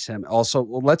really likes him. Also,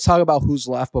 let's talk about who's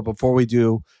left. But before we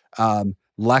do,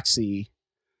 Lexi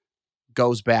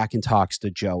goes back and talks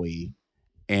to Joey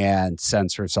and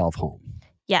sends herself home.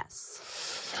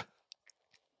 Yes.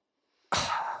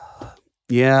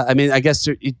 Yeah, I mean, I guess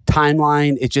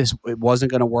timeline, it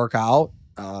wasn't going to work out.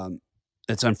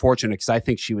 It's unfortunate because I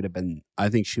think she would have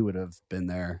been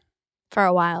there For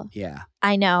a while. Yeah.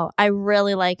 I know. I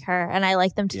really like her and I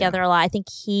like them together a lot. I think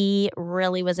he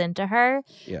really was into her.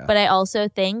 Yeah. But I also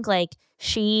think like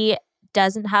she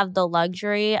doesn't have the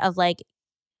luxury of like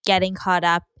getting caught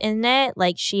up in it.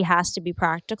 Like she has to be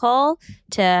practical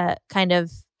to kind of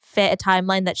fit a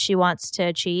timeline that she wants to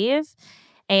achieve.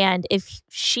 And if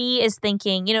she is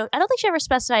thinking, I don't think she ever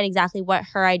specified exactly what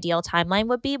her ideal timeline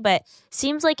would be, but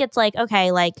seems like it's like,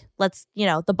 okay, like let's,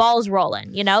 the ball's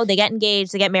rolling, they get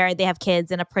engaged, they get married, they have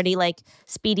kids in a pretty like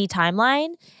speedy timeline.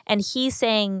 And he's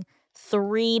saying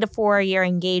 3 to 4 year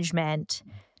engagement.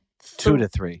 2 to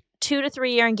 3. 2 to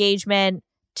 3 year engagement,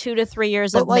 2 to 3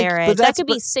 years of marriage. That could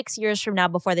be 6 years from now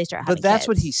before they start having kids. But that's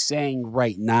what he's saying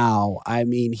right now. I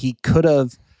mean, he could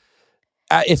have...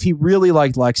 if he really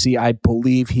liked Lexi, I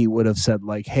believe he would have said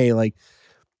like, hey, like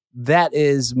that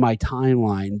is my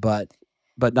timeline, but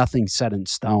nothing's set in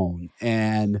stone.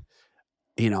 And,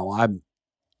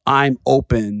 I'm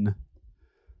open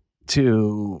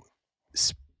to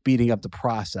speeding up the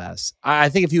process. I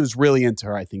think if he was really into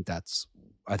her, if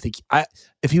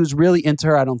he was really into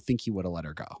her, I don't think he would have let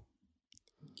her go.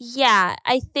 Yeah.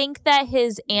 I think that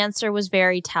his answer was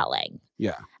very telling.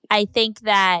 Yeah. I think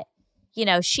that,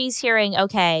 she's hearing,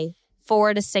 okay,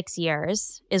 4 to 6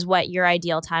 years is what your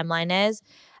ideal timeline is.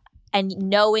 And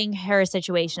knowing her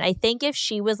situation, I think if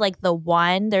she was like the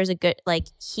one, there's a good, like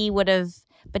he would have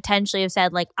potentially have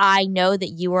said like, I know that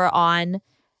you are on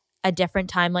a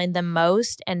different timeline than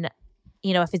most. And,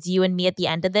 if it's you and me at the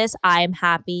end of this, I am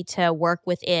happy to work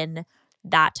within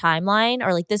that timeline,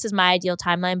 or like, this is my ideal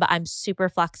timeline, but I'm super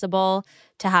flexible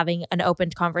to having an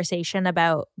open conversation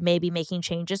about maybe making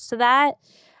changes to that.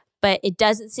 But it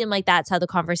doesn't seem like that's how the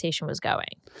conversation was going.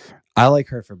 I like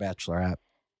her for Bachelorette.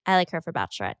 I like her for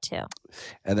Bachelorette too.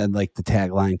 And then like the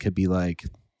tagline could be like,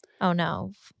 oh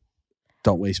no,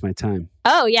 don't waste my time.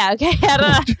 Oh yeah, okay.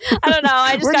 I don't know.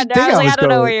 I just got nervous. I don't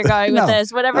know where you're going with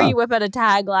this. Whenever you whip out a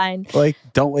tagline. Like,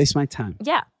 don't waste my time.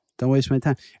 Yeah. Don't waste my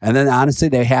time. And then honestly,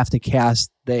 they have to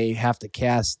cast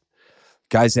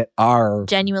guys that are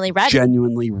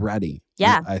genuinely ready.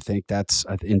 Yeah. I think that's,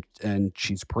 and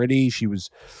she's pretty. She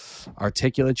was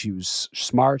articulate. She was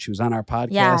smart. She was on our podcast.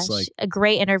 Yeah. A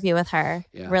great interview with her.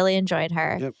 Yeah. Really enjoyed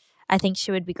her. Yep. I think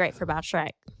she would be great for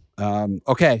Bachelorette.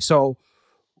 Okay. So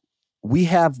we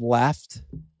have left.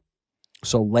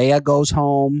 So Leia goes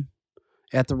home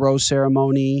at the rose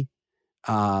ceremony.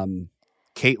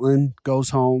 Caitlin goes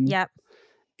home. Yep.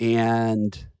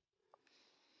 And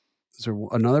is there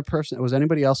another person? Was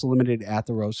anybody else eliminated at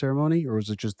the rose ceremony, or was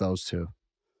it just those two?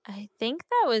 I think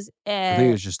that was it. I think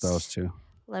it was just those two.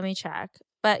 Let me check.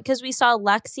 But because we saw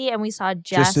Lexi and we saw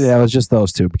Jess. It was just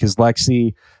those two because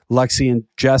Lexi and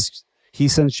Jess, he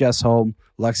sends Jess home.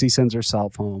 Lexi sends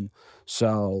herself home.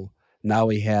 So now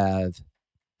we have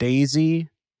Daisy,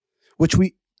 which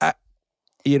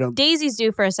Daisy's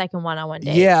due for a second one-on-one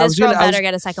date. Yeah, this girl better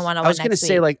get a second one-on-one. I was going to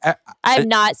say, like, I have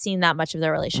not seen that much of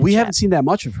their relationship. We haven't seen that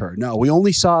much of her. No, we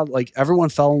only saw like everyone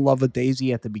fell in love with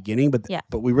Daisy at the beginning, but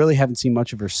we really haven't seen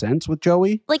much of her since with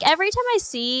Joey. Like every time I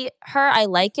see her, I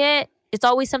like it. It's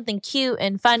always something cute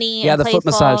and funny. Yeah, and the playful. foot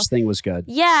massage thing was good.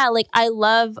 Yeah, like I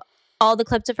love all the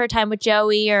clips of her time with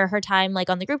Joey or her time like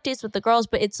on the group dates with the girls,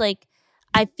 but it's like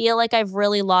I feel like I've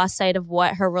really lost sight of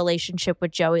what her relationship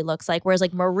with Joey looks like. Whereas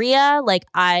like Maria, like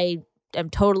I am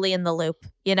totally in the loop,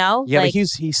 Yeah, like, but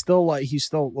he still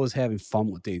was having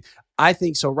fun with Daisy. I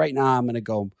think so. Right now, I'm gonna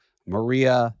go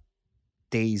Maria,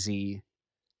 Daisy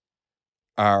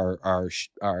are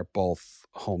both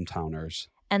hometowners,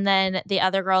 and then the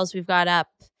other girls we've got up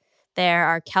there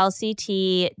are Kelsey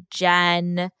T,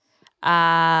 Jen,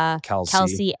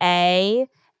 Kelsey A,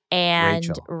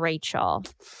 and Rachel.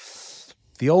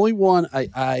 The only one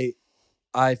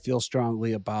I feel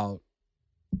strongly about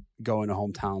going to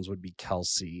hometowns would be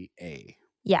Kelsey A.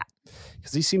 Yeah.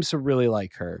 Because he seems to really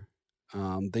like her.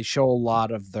 They show a lot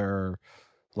of their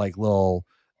like little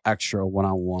extra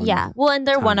one-on-one. Yeah. Well, and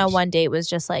their one-on-one date was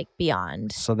just like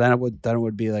beyond. So then it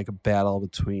would be like a battle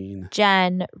between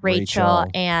Jen, Rachel,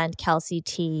 and Kelsey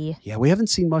T. Yeah, we haven't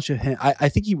seen much of him. I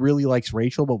think he really likes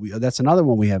Rachel, but that's another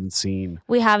one we haven't seen.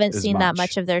 We haven't seen that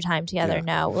much of their time together.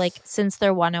 Yeah. No, like since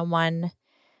their one-on-one.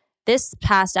 This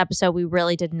past episode, we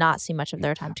really did not see much of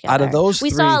their time together. Out of those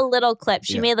we saw a little clip.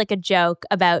 She made like a joke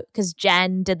about, because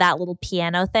Jen did that little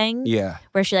piano thing. Yeah.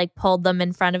 Where she like pulled them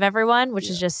in front of everyone, which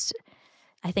is just,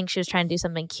 I think she was trying to do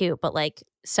something cute, but like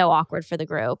so awkward for the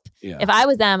group. Yeah. If I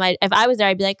was them, if I was there,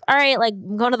 I'd be like, all right, like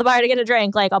I'm going to the bar to get a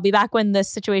drink. Like I'll be back when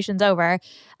this situation's over.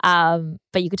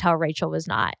 But you could tell Rachel was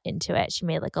not into it. She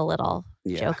made like a little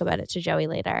joke about it to Joey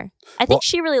later. I think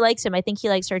she really likes him. I think he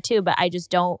likes her too, but I just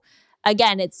don't.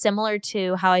 Again, it's similar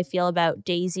to how I feel about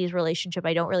Daisy's relationship.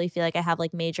 I don't really feel like I have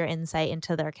like major insight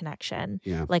into their connection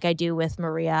like I do with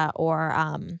Maria or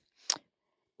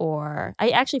I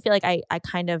actually feel like I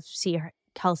kind of see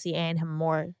Kelsey and him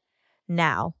more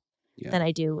now than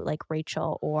I do like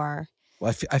Rachel or.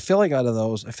 Well, I feel like out of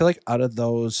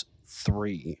those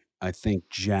three, I think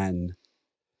Jen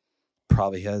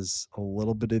probably has a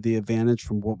little bit of the advantage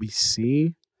from what we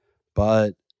see,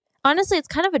 but honestly, it's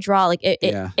kind of a draw. Like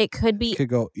it could be. It could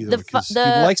go either because he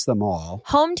likes them all.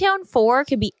 Hometown 4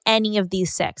 could be any of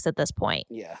these 6 at this point.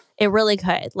 Yeah, it really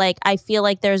could. Like I feel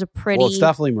like there's a pretty. Well, it's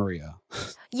definitely Maria.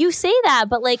 You say that,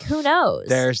 but like who knows?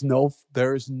 There's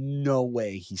no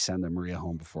way he's sending Maria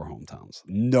home before hometowns.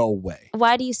 No way.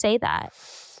 Why do you say that?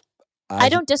 I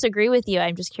don't disagree with you.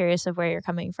 I'm just curious of where you're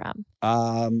coming from.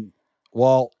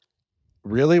 Well,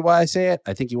 really, why I say it?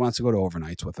 I think he wants to go to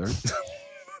overnights with her.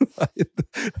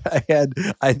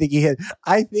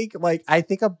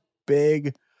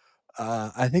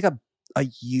 A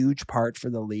huge part for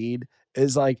the lead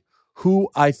is like who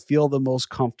I feel the most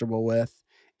comfortable with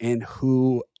and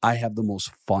who I have the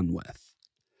most fun with.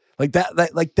 Like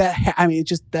that. I mean,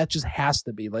 that just has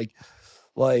to be like.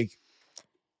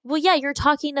 Well, yeah, you're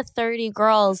talking to 30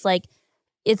 girls. Like,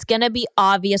 it's going to be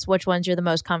obvious which ones you're the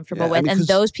most comfortable with. And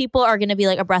those people are going to be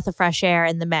like a breath of fresh air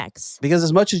in the mix. Because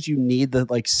as much as you need the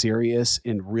like serious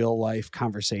in real life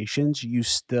conversations, you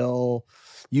still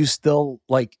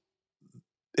like,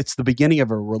 it's the beginning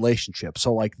of a relationship.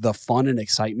 So like the fun and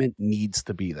excitement needs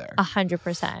to be there.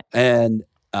 100%. And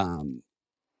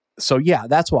so, yeah,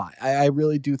 that's why I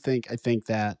really do think, I think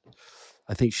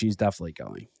she's definitely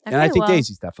going. Okay, and I think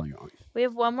Daisy's definitely going. We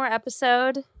have one more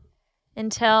episode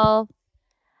until,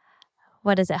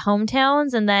 what is it,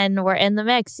 Hometowns? And then we're in the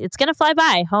mix. It's going to fly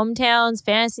by. Hometowns,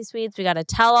 Fantasy Suites. We got a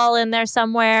tell-all in there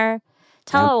somewhere.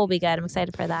 Tell-all will be good. I'm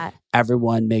excited for that.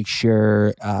 Everyone, make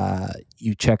sure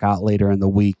you check out later in the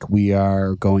week. We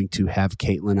are going to have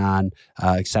Caitlin on.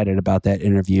 Excited about that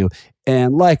interview.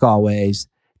 And like always,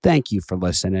 thank you for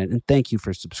listening and thank you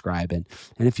for subscribing.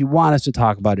 And if you want us to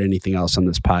talk about anything else on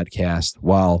this podcast,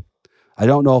 well, I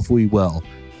don't know if we will,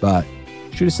 but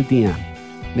shoot us a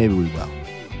DM. Maybe we will.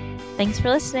 Thanks for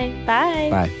listening. Bye.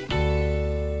 Bye.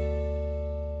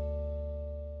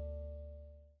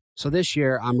 So this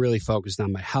year, I'm really focused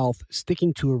on my health,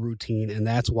 sticking to a routine, and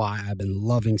that's why I've been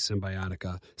loving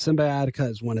Symbiotica. Symbiotica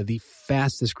is one of the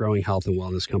fastest growing health and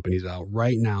wellness companies out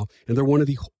right now, and they're one of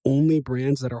the only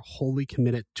brands that are wholly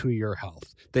committed to your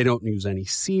health. They don't use any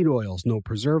seed oils, no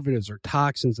preservatives or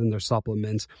toxins in their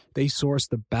supplements. They source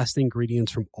the best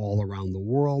ingredients from all around the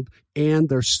world, and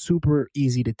they're super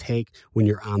easy to take when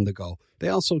you're on the go. They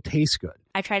also taste good.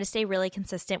 I try to stay really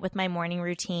consistent with my morning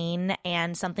routine,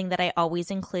 and something that I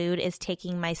always include is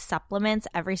taking my supplements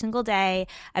every single day.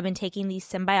 I've been taking these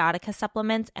Symbiotica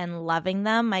supplements and loving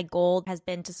them. My goal has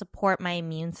been to support my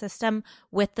immune system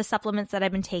with the supplements that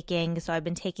I've been taking. So I've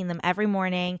been taking them every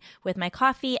morning with my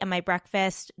coffee and my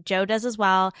breakfast. Joe does as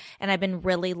well, and I've been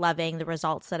really loving the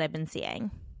results that I've been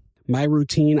seeing. My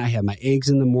routine, I have my eggs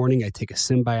in the morning, I take a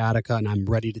Symbiotica, and I'm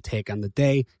ready to take on the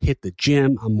day, hit the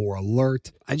gym, I'm more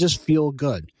alert. I just feel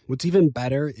good. What's even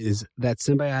better is that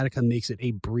Symbiotica makes it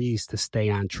a breeze to stay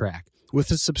on track. With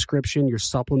a subscription, your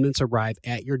supplements arrive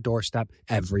at your doorstep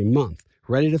every month.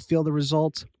 Ready to feel the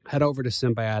results? Head over to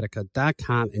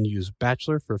Symbiotica.com and use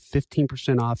Bachelor for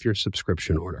 15% off your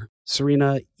subscription order.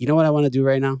 Serena, you know what I want to do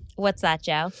right now? What's that,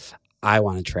 Joe? I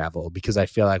want to travel because I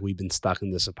feel like we've been stuck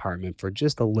in this apartment for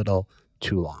just a little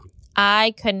too long.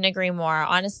 I couldn't agree more.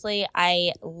 Honestly,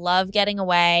 I love getting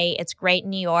away. It's great in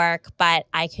New York, but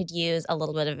I could use a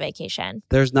little bit of vacation.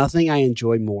 There's nothing I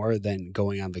enjoy more than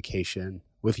going on vacation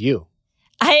with you.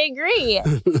 I agree.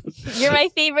 You're my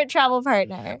favorite travel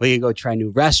partner. We can go try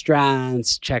new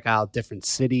restaurants, check out different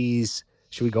cities.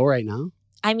 Should we go right now?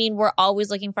 I mean, we're always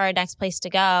looking for our next place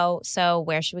to go. So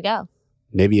where should we go?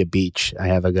 Maybe a beach. I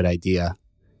have a good idea.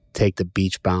 Take the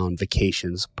Beachbound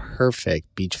Vacations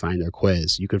Perfect Beach Finder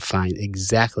quiz. You could find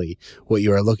exactly what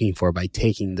you are looking for by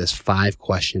taking this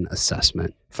 5-question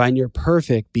assessment. Find your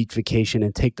perfect beach vacation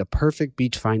and take the Perfect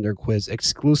Beach Finder quiz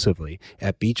exclusively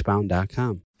at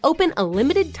beachbound.com. Open a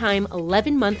limited-time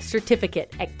 11-month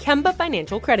certificate at Kemba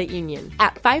Financial Credit Union.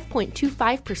 At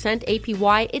 5.25%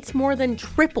 APY, it's more than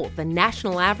triple the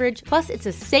national average, plus it's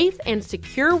a safe and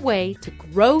secure way to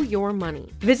grow your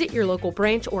money. Visit your local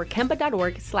branch or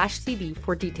kemba.org/cd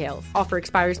for details. Offer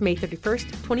expires May 31st,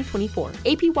 2024.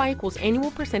 APY equals annual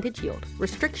percentage yield.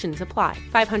 Restrictions apply.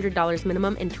 $500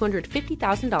 minimum and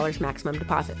 $250,000 maximum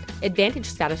deposit. Advantage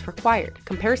status required.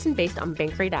 Comparison based on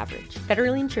bank rate average.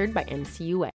 Federally insured by NCUA.